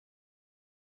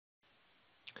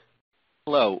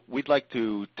Hello. We'd like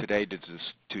today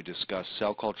to discuss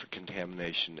cell culture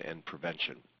contamination and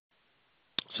prevention.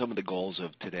 Some of the goals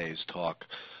of today's talk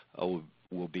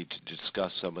will be to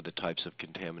discuss some of the types of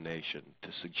contamination, to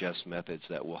suggest methods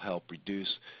that will help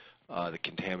reduce the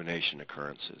contamination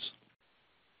occurrences.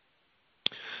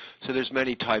 So there's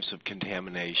many types of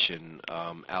contamination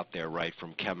out there, right,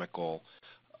 from chemical,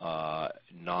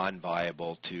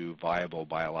 non-viable to viable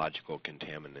biological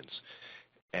contaminants.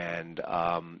 And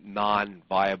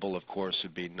non-viable, of course,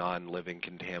 would be non-living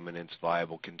contaminants.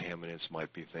 Viable contaminants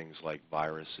might be things like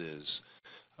viruses,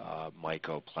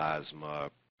 mycoplasma,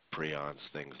 prions,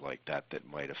 things like that that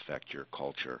might affect your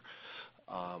culture.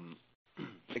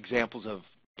 Examples of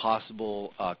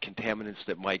possible contaminants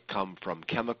that might come from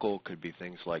chemical could be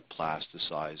things like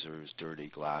plasticizers, dirty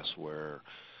glassware,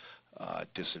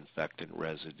 disinfectant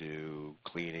residue,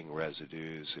 cleaning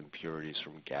residues, impurities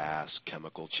from gas,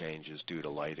 chemical changes due to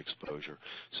light exposure.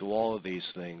 So all of these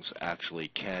things actually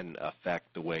can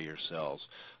affect the way your cells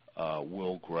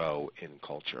will grow in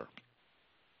culture.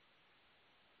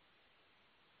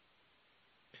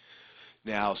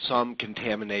 Now, some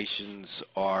contaminations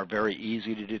are very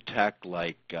easy to detect,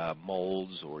 like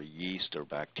molds or yeast or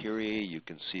bacteria. You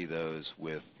can see those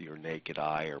with your naked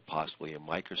eye or possibly a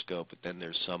microscope, but then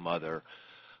there's some other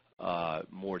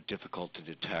more difficult to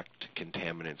detect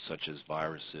contaminants such as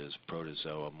viruses,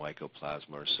 protozoa,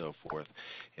 mycoplasma, or so forth.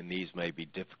 And these may be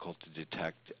difficult to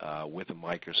detect with a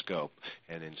microscope,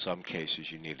 and in some cases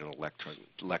you need an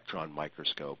electron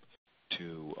microscope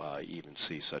to even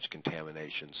see such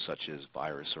contaminations such as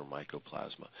virus or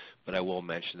mycoplasma. But I will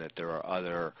mention that there are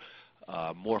other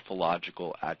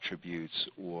morphological attributes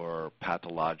or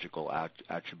pathological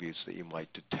attributes that you might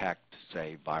detect,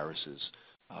 say, viruses,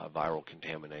 viral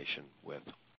contamination with.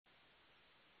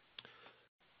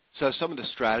 So some of the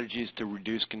strategies to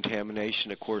reduce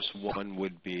contamination, of course, one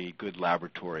would be good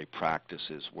laboratory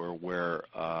practices. We're aware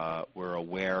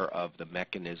of the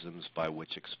mechanisms by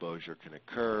which exposure can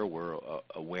occur. We're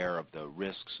aware of the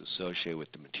risks associated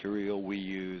with the material we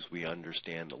use. We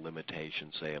understand the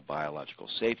limitations, say, of biological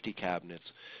safety cabinets,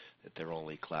 that they're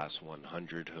only class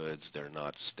 100 hoods, they're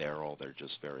not sterile, they're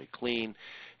just very clean.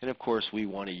 And of course we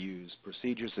want to use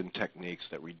procedures and techniques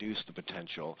that reduce the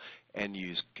potential and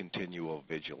use continual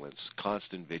vigilance.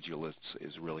 Constant vigilance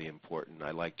is really important.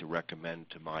 I like to recommend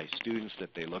to my students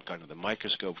that they look under the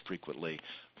microscope frequently,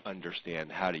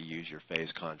 understand how to use your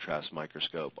phase contrast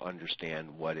microscope,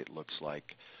 understand what it looks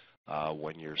like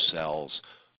when your cells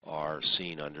are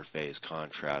seen under phase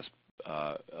contrast,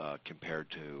 compared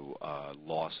to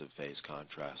loss of phase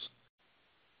contrast.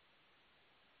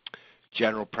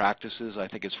 General practices, I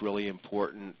think it's really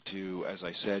important to, as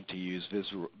I said, to use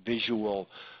visual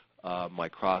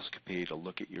microscopy to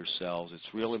look at your cells.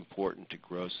 It's real important to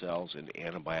grow cells in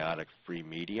antibiotic-free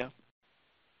media.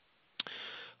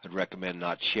 I'd recommend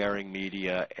not sharing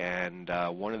media, and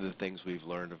one of the things we've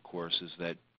learned, of course, is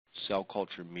that cell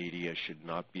culture media should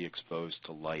not be exposed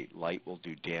to light. Light will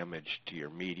do damage to your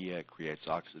media. It creates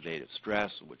oxidative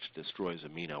stress, which destroys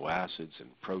amino acids and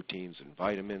proteins and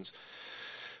vitamins.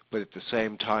 But at the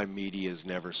same time, media is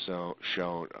never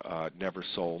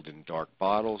sold in dark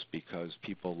bottles because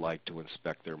people like to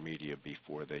inspect their media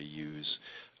before they use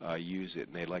it,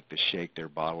 and they like to shake their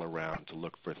bottle around to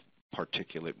look for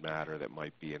particulate matter that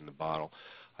might be in the bottle.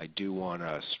 I do want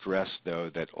to stress, though,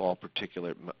 that all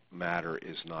particulate matter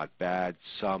is not bad.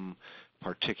 Some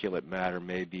particulate matter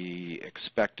may be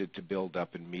expected to build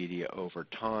up in media over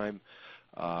time,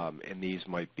 and these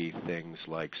might be things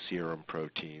like serum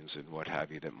proteins and what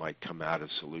have you that might come out of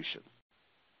solution.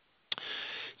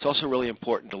 It's also really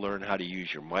important to learn how to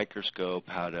use your microscope,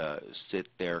 how to sit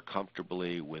there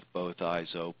comfortably with both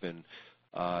eyes open.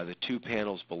 The two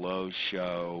panels below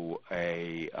show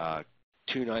a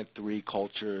 293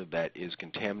 culture that is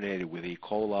contaminated with E.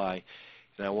 coli,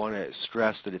 and I want to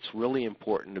stress that it's really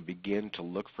important to begin to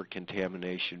look for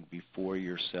contamination before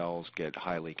your cells get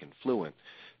highly confluent.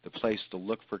 The place to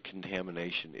look for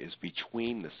contamination is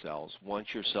between the cells. Once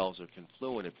your cells are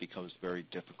confluent, it becomes very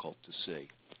difficult to see.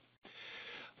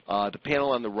 The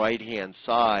panel on the right-hand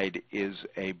side is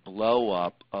a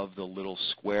blow-up of the little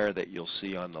square that you'll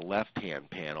see on the left-hand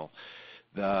panel.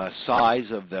 The size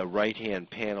of the right-hand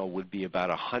panel would be about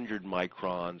 100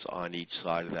 microns on each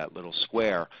side of that little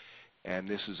square, and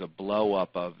this is a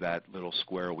blow-up of that little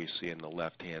square we see in the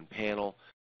left-hand panel.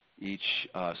 Each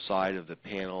side of the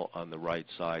panel on the right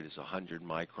side is 100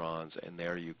 microns, and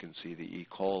there you can see the E.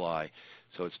 coli.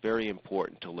 So it's very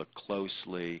important to look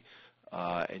closely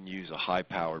and use a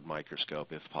high-powered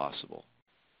microscope if possible.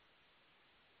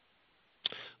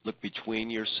 Look between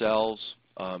your cells.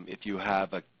 If you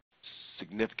have a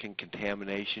significant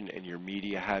contamination and your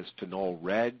media has phenol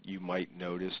red, you might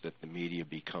notice that the media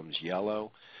becomes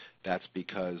yellow. That's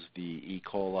because the E.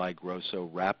 coli grow so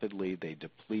rapidly, they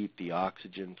deplete the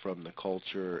oxygen from the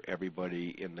culture.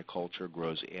 Everybody in the culture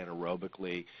grows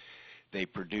anaerobically. They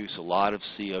produce a lot of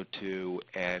CO2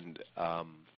 and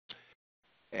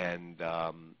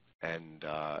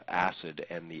acid,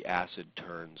 and the acid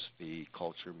turns the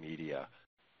culture media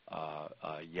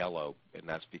yellow, and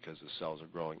that's because the cells are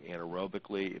growing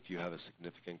anaerobically. If you have a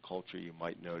significant culture, you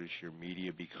might notice your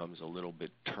media becomes a little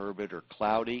bit turbid or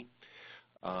cloudy,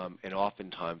 and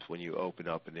oftentimes when you open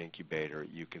up an incubator,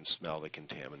 you can smell the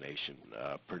contamination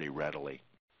pretty readily.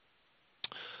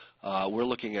 We're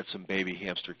looking at some baby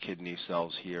hamster kidney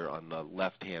cells here. On the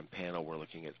left-hand panel, we're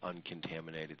looking at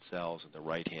uncontaminated cells. On the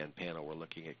right-hand panel, we're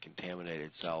looking at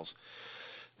contaminated cells.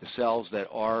 The cells that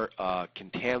are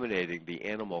contaminating the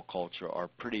animal culture are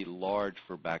pretty large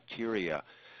for bacteria,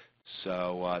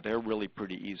 so they're really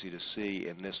pretty easy to see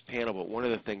in this panel. But one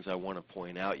of the things I want to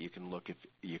point out, you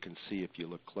can see if you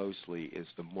look closely, is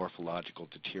the morphological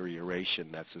deterioration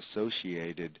that's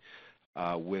associated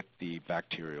with the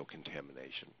bacterial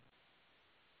contamination.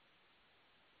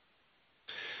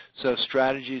 So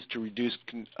strategies to reduce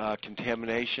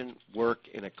contamination: work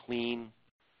in a clean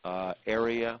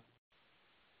area.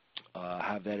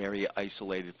 Have that area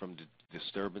isolated from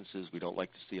disturbances. We don't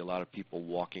like to see a lot of people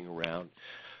walking around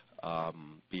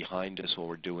behind us when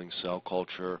we're doing cell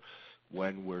culture.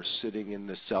 When we're sitting in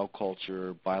the cell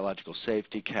culture biological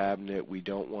safety cabinet, we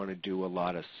don't want to do a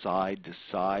lot of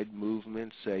side-to-side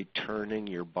movements, say turning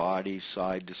your body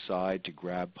side to side to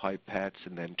grab pipettes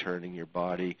and then turning your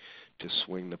body to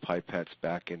swing the pipettes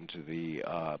back into the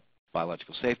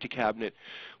biological safety cabinet.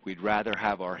 We'd rather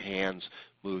have our hands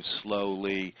move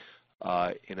slowly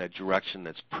in a direction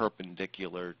that's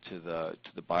perpendicular to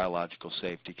the biological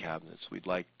safety cabinets. We'd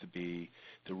like the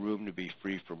room to be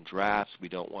free from drafts. We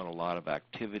don't want a lot of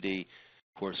activity.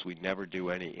 Of course, we never do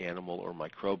any animal or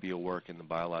microbial work in the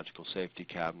biological safety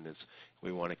cabinets.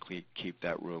 We want to keep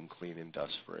that room clean and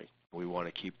dust-free. We want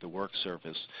to keep the work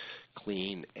surface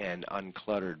clean and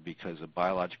uncluttered because a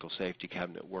biological safety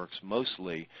cabinet works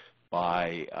mostly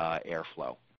by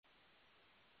airflow.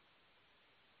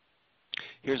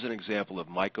 Here's an example of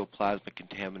mycoplasma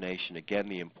contamination. Again,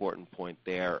 the important point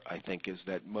there, I think, is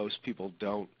that most people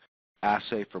don't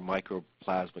assay for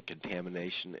mycoplasma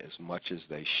contamination as much as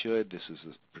they should. This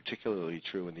is particularly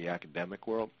true in the academic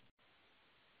world.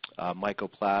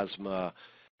 Mycoplasma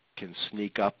can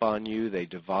sneak up on you. They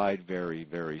divide very,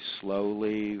 very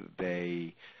slowly.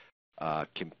 They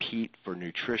compete for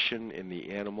nutrition in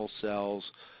the animal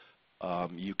cells.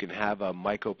 You can have a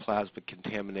mycoplasma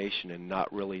contamination and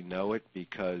not really know it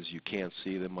because you can't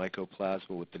see the mycoplasma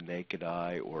with the naked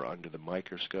eye or under the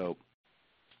microscope.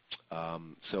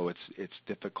 So it's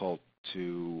difficult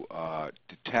to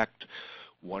detect.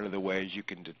 One of the ways you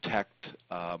can detect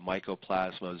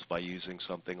mycoplasma is by using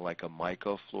something like a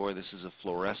mycofluor. This is a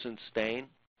fluorescent stain.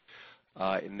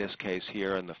 In this case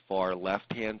here in the far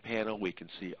left-hand panel, we can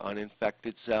see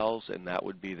uninfected cells, and that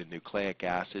would be the nucleic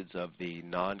acids of the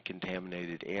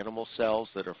non-contaminated animal cells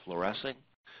that are fluorescing.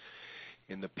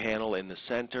 In the panel in the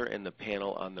center and the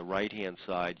panel on the right-hand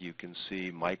side, you can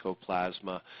see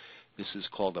mycoplasma. This is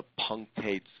called a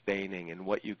punctate staining, and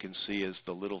what you can see is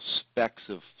the little specks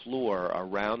of fluor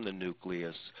around the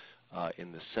nucleus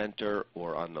in the center,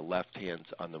 or on the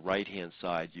right-hand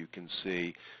side, you can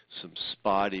see some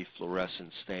spotty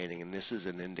fluorescent staining, and this is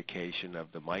an indication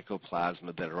of the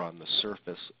mycoplasma that are on the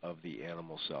surface of the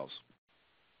animal cells.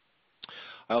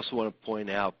 I also want to point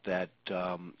out that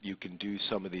you can do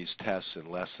some of these tests in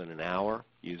less than an hour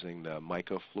using the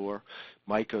mycofluor.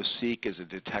 MycoSeq is a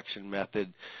detection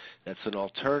method that's an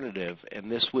alternative,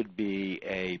 and this would be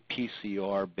a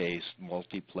PCR-based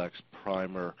multiplex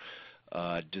primer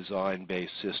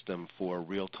design-based system for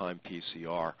real-time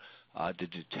PCR to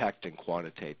detect and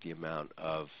quantitate the amount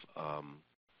of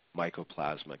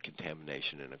mycoplasma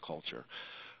contamination in a culture.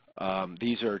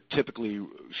 These are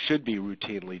should be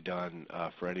routinely done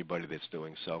for anybody that's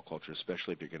doing cell culture,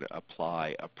 especially if you're going to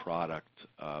apply a product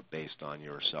based on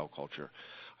your cell culture.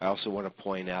 I also want to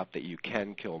point out that you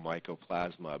can kill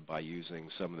mycoplasma by using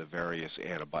some of the various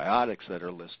antibiotics that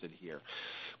are listed here,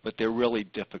 but they're really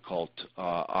difficult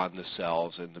on the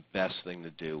cells, and the best thing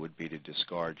to do would be to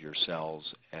discard your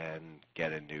cells and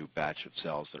get a new batch of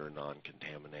cells that are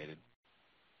non-contaminated.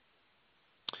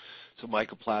 So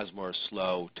mycoplasma are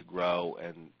slow to grow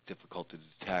and difficult to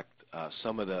detect.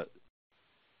 Some of the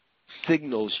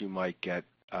signals you might get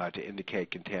to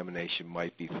indicate contamination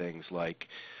might be things like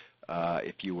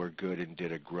If you were good and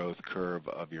did a growth curve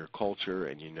of your culture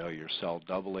and you know your cell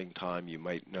doubling time, you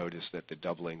might notice that the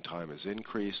doubling time is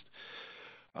increased.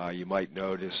 You might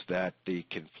notice that the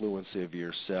confluency of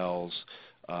your cells,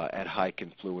 at high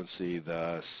confluency,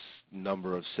 the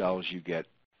number of cells you get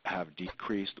have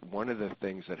decreased. One of the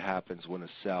things that happens when a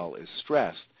cell is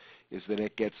stressed is that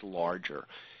it gets larger.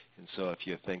 And so if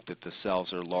you think that the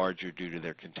cells are larger due to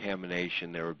their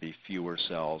contamination, there would be fewer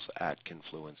cells at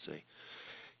confluency.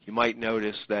 You might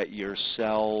notice that your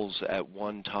cells at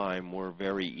one time were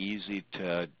very easy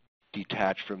to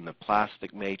detach from the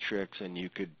plastic matrix, and you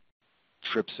could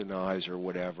trypsinize or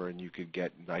whatever, and you could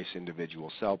get nice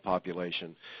individual cell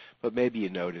population. But maybe you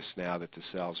notice now that the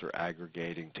cells are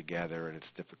aggregating together and it's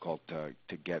difficult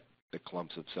to get the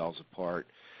clumps of cells apart.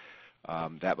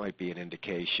 That might be an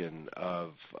indication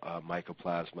of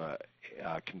mycoplasma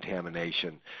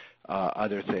contamination.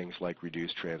 Other things like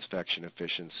reduced transfection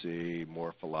efficiency,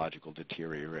 morphological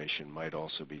deterioration might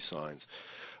also be signs.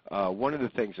 One of the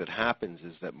things that happens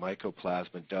is that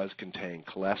mycoplasma does contain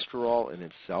cholesterol in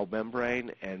its cell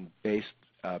membrane, and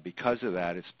because of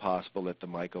that, it's possible that the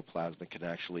mycoplasma can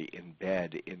actually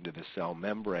embed into the cell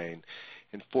membrane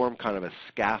and form kind of a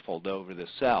scaffold over the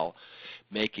cell,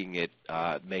 making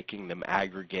them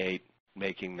aggregate,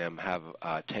 making them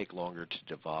take longer to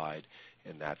divide,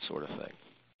 and that sort of thing.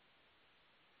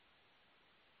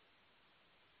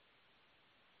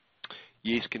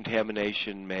 Yeast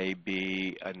contamination may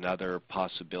be another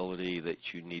possibility that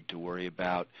you need to worry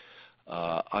about.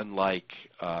 Unlike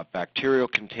bacterial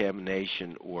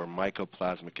contamination or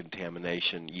mycoplasma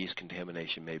contamination, yeast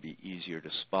contamination may be easier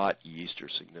to spot. Yeast are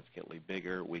significantly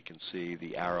bigger. We can see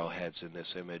the arrowheads in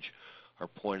this image are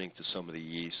pointing to some of the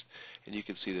yeast, and you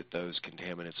can see that those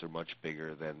contaminants are much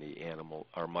bigger than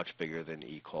much bigger than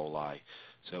E. coli.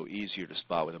 So easier to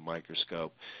spot with a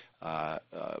microscope.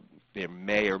 There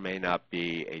may or may not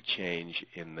be a change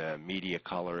in the media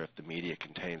color if the media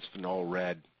contains phenol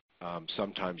red.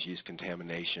 Sometimes yeast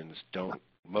contaminations don't.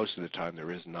 Most of the time there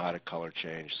is not a color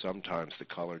change. Sometimes the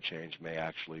color change may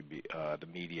actually be, the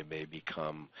media may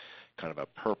become kind of a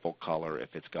purple color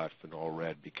if it's got phenol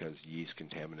red, because yeast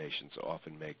contaminations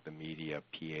often make the media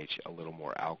pH a little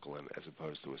more alkaline as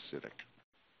opposed to acidic.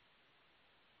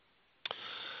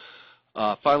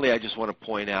 Finally, I just want to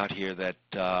point out here that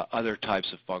other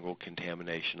types of fungal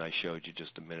contamination, I showed you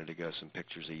just a minute ago some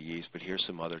pictures of yeast, but here's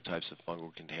some other types of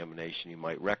fungal contamination you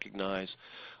might recognize.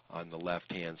 On the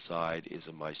left-hand side is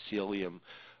a mycelium.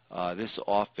 This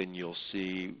often you'll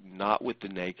see not with the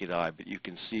naked eye, but you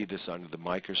can see this under the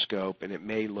microscope, and it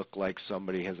may look like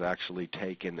somebody has actually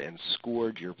taken and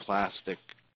scored your plastic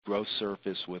growth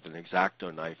surface with an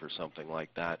X-Acto knife or something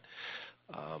like that.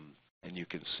 And you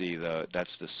can see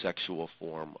that's the sexual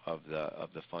form of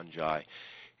the fungi.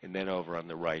 And then over on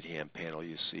the right-hand panel,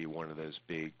 you see one of those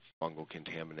big fungal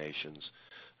contaminations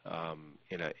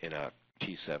in a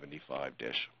T75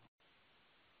 dish.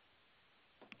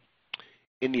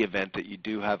 In the event that you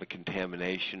do have a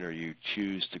contamination or you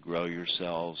choose to grow your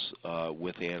cells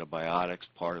with antibiotics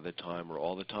part of the time or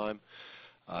all the time,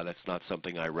 that's not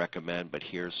something I recommend, but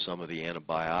here's some of the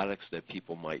antibiotics that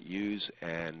people might use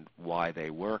and why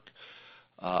they work.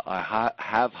 I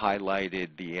have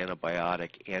highlighted the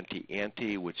antibiotic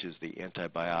anti-anti, which is the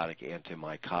antibiotic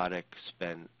antimycotic,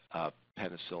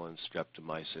 penicillin,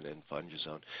 streptomycin, and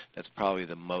fungizone. That's probably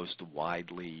the most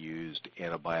widely used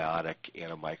antibiotic,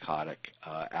 antimycotic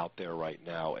out there right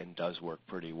now, and does work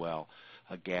pretty well.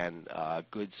 Again,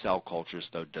 good cell cultures,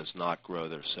 though, does not grow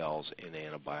their cells in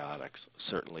antibiotics.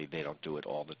 Certainly, they don't do it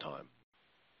all the time.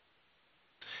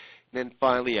 And then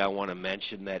finally, I want to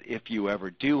mention that if you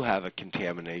ever do have a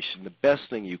contamination, the best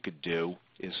thing you could do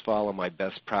is follow my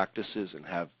best practices and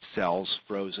have cells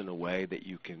frozen away that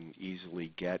you can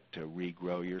easily get to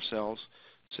regrow your cells,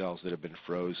 cells that have been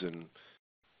frozen,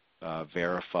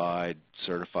 verified,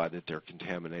 certified that they're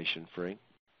contamination-free.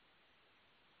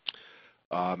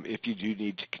 If you do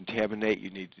need to contaminate, you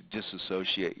need to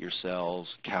disassociate your cells,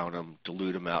 count them,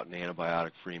 dilute them out in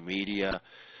antibiotic-free media.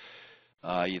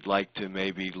 You'd like to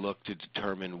maybe look to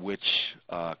determine which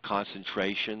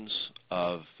concentrations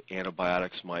of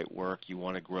antibiotics might work. You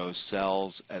want to grow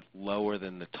cells at lower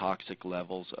than the toxic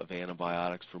levels of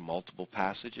antibiotics for multiple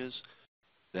passages.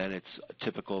 Then it's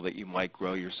typical that you might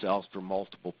grow your cells for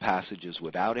multiple passages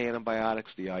without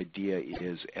antibiotics. The idea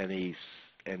is any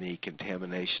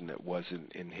contamination that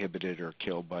wasn't inhibited or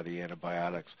killed by the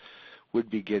antibiotics would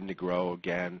begin to grow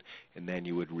again, and then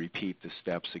you would repeat the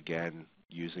steps again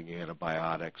using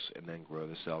antibiotics and then grow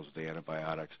the cells with the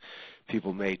antibiotics.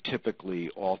 People may typically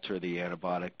alter the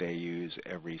antibiotic they use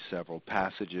every several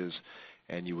passages,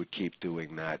 and you would keep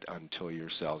doing that until your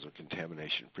cells are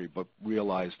contamination-free. But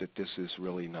realize that this is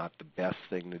really not the best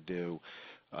thing to do.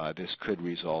 This could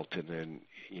result in an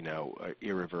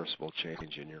irreversible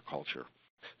change in your culture.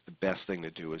 The best thing to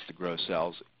do is to grow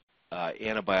cells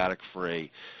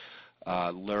antibiotic-free.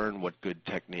 Learn what good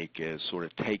technique is. Sort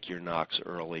of take your knocks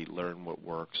early, learn what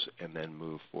works, and then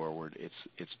move forward.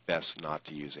 It's best not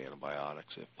to use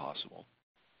antibiotics if possible.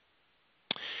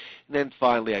 And then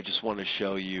finally, I just want to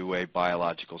show you a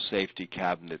biological safety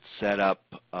cabinet setup.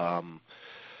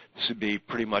 This would be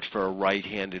pretty much for a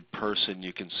right-handed person.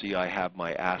 You can see I have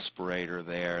my aspirator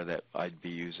there that I'd be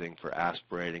using for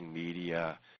aspirating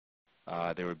media.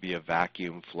 There would be a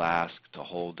vacuum flask to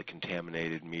hold the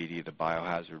contaminated media, the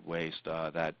biohazard waste.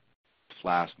 That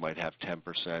flask might have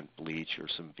 10% bleach or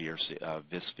some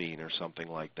visphine or something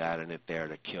like that in it there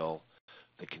to kill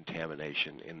the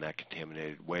contamination in that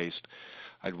contaminated waste.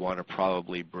 I'd want to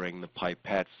probably bring the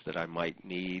pipettes that I might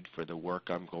need for the work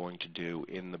I'm going to do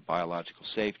in the biological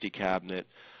safety cabinet.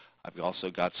 I've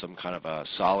also got some kind of a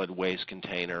solid waste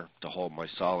container to hold my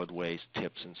solid waste,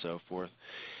 tips, and so forth.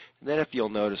 And then if you'll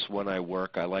notice when I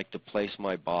work, I like to place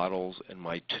my bottles and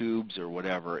my tubes or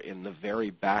whatever in the very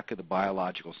back of the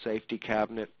biological safety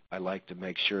cabinet. I like to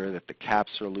make sure that the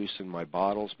caps are loose in my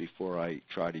bottles before I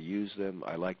try to use them.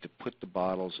 I like to put the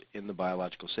bottles in the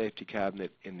biological safety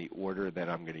cabinet in the order that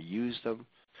I'm going to use them.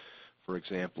 For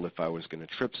example, if I was going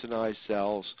to trypsinize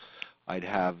cells, I'd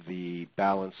have the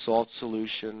balanced salt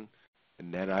solution,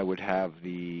 and then I would have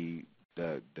the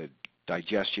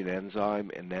digestion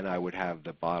enzyme, and then I would have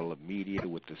the bottle of media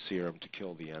with the serum to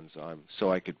kill the enzyme.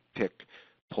 So I could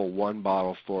pull one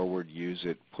bottle forward, use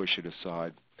it, push it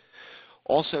aside.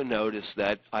 Also notice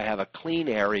that I have a clean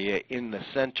area in the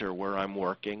center where I'm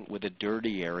working with a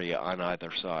dirty area on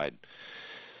either side.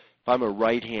 If I'm a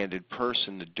right-handed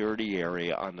person, the dirty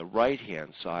area on the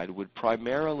right-hand side would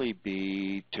primarily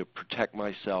be to protect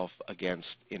myself against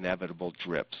inevitable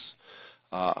drips.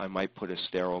 I might put a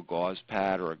sterile gauze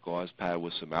pad or a gauze pad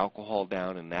with some alcohol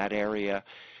down in that area,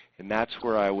 and that's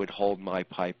where I would hold my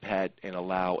pipette and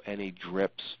allow any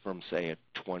drips from, say, a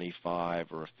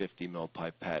 25 or a 50 ml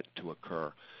pipette to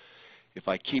occur. If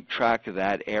I keep track of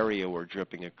that area where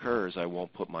dripping occurs, I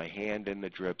won't put my hand in the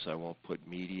drips, I won't put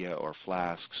media or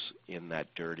flasks in that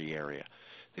dirty area.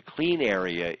 The clean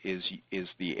area is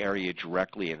the area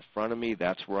directly in front of me.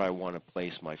 That's where I want to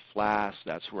place my flask.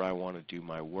 That's where I want to do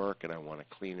my work, and I want to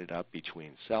clean it up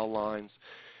between cell lines,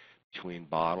 between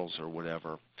bottles or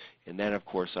whatever. And then, of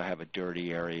course, I have a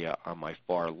dirty area on my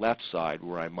far left side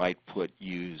where I might put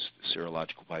used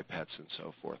serological pipettes and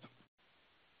so forth.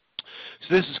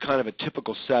 So this is kind of a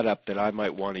typical setup that I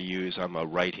might want to use. I'm a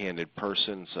right-handed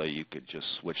person, so you could just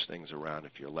switch things around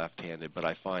if you're left-handed, but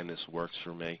I find this works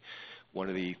for me. One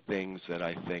of the things that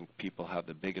I think people have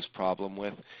the biggest problem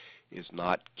with is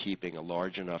not keeping a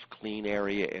large enough clean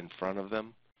area in front of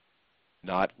them,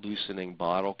 not loosening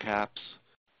bottle caps,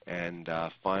 and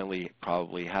finally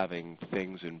probably having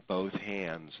things in both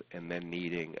hands and then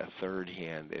needing a third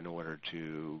hand in order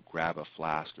to grab a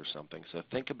flask or something. So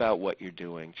think about what you're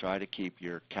doing. Try to keep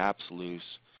your caps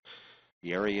loose,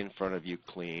 the area in front of you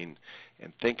clean,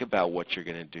 and think about what you're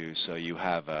going to do so you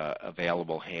have an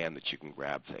available hand that you can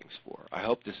grab things for. I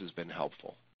hope this has been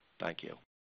helpful. Thank you.